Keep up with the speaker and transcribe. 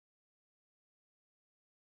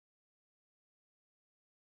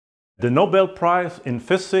The Nobel Prize in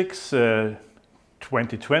Physics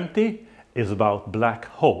 2020 is about black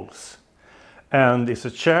holes, and it's a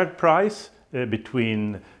shared prize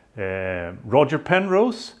between Roger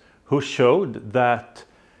Penrose, who showed that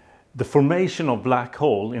the formation of black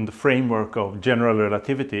hole in the framework of general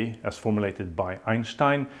relativity, as formulated by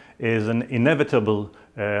Einstein, is an inevitable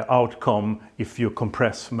outcome if you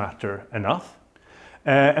compress matter enough.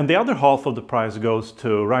 And the other half of the prize goes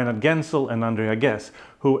to Reinhard Genzel and Andrea Ghez,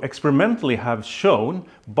 who experimentally have shown,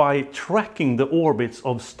 by tracking the orbits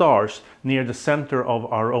of stars near the center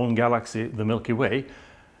of our own galaxy, the Milky Way,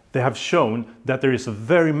 they have shown that there is a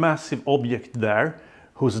very massive object there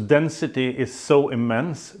whose density is so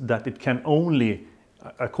immense that it can only,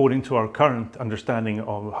 according to our current understanding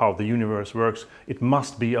of how the universe works, it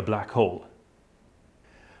must be a black hole.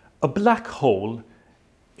 A black hole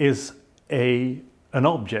is an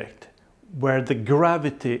object where the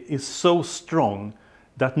gravity is so strong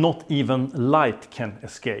that not even light can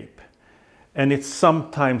escape. And it's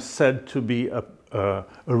sometimes said to be a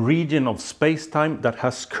region of space-time that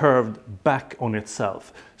has curved back on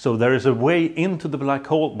itself. So there is a way into the black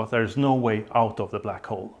hole, but there is no way out of the black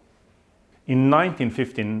hole. In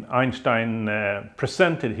 1915, Einstein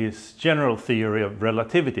presented his general theory of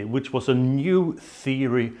relativity, which was a new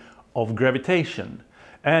theory of gravitation.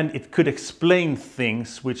 And it could explain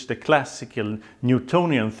things which the classical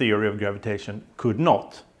Newtonian theory of gravitation could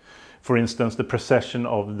not. For instance, the precession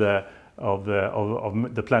of the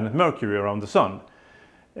planet Mercury around the Sun.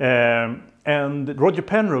 And Roger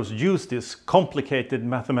Penrose used this complicated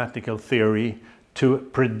mathematical theory to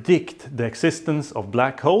predict the existence of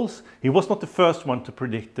black holes. He was not the first one to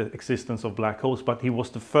predict the existence of black holes, but he was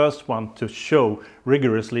the first one to show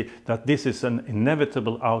rigorously that this is an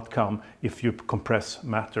inevitable outcome if you compress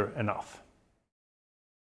matter enough.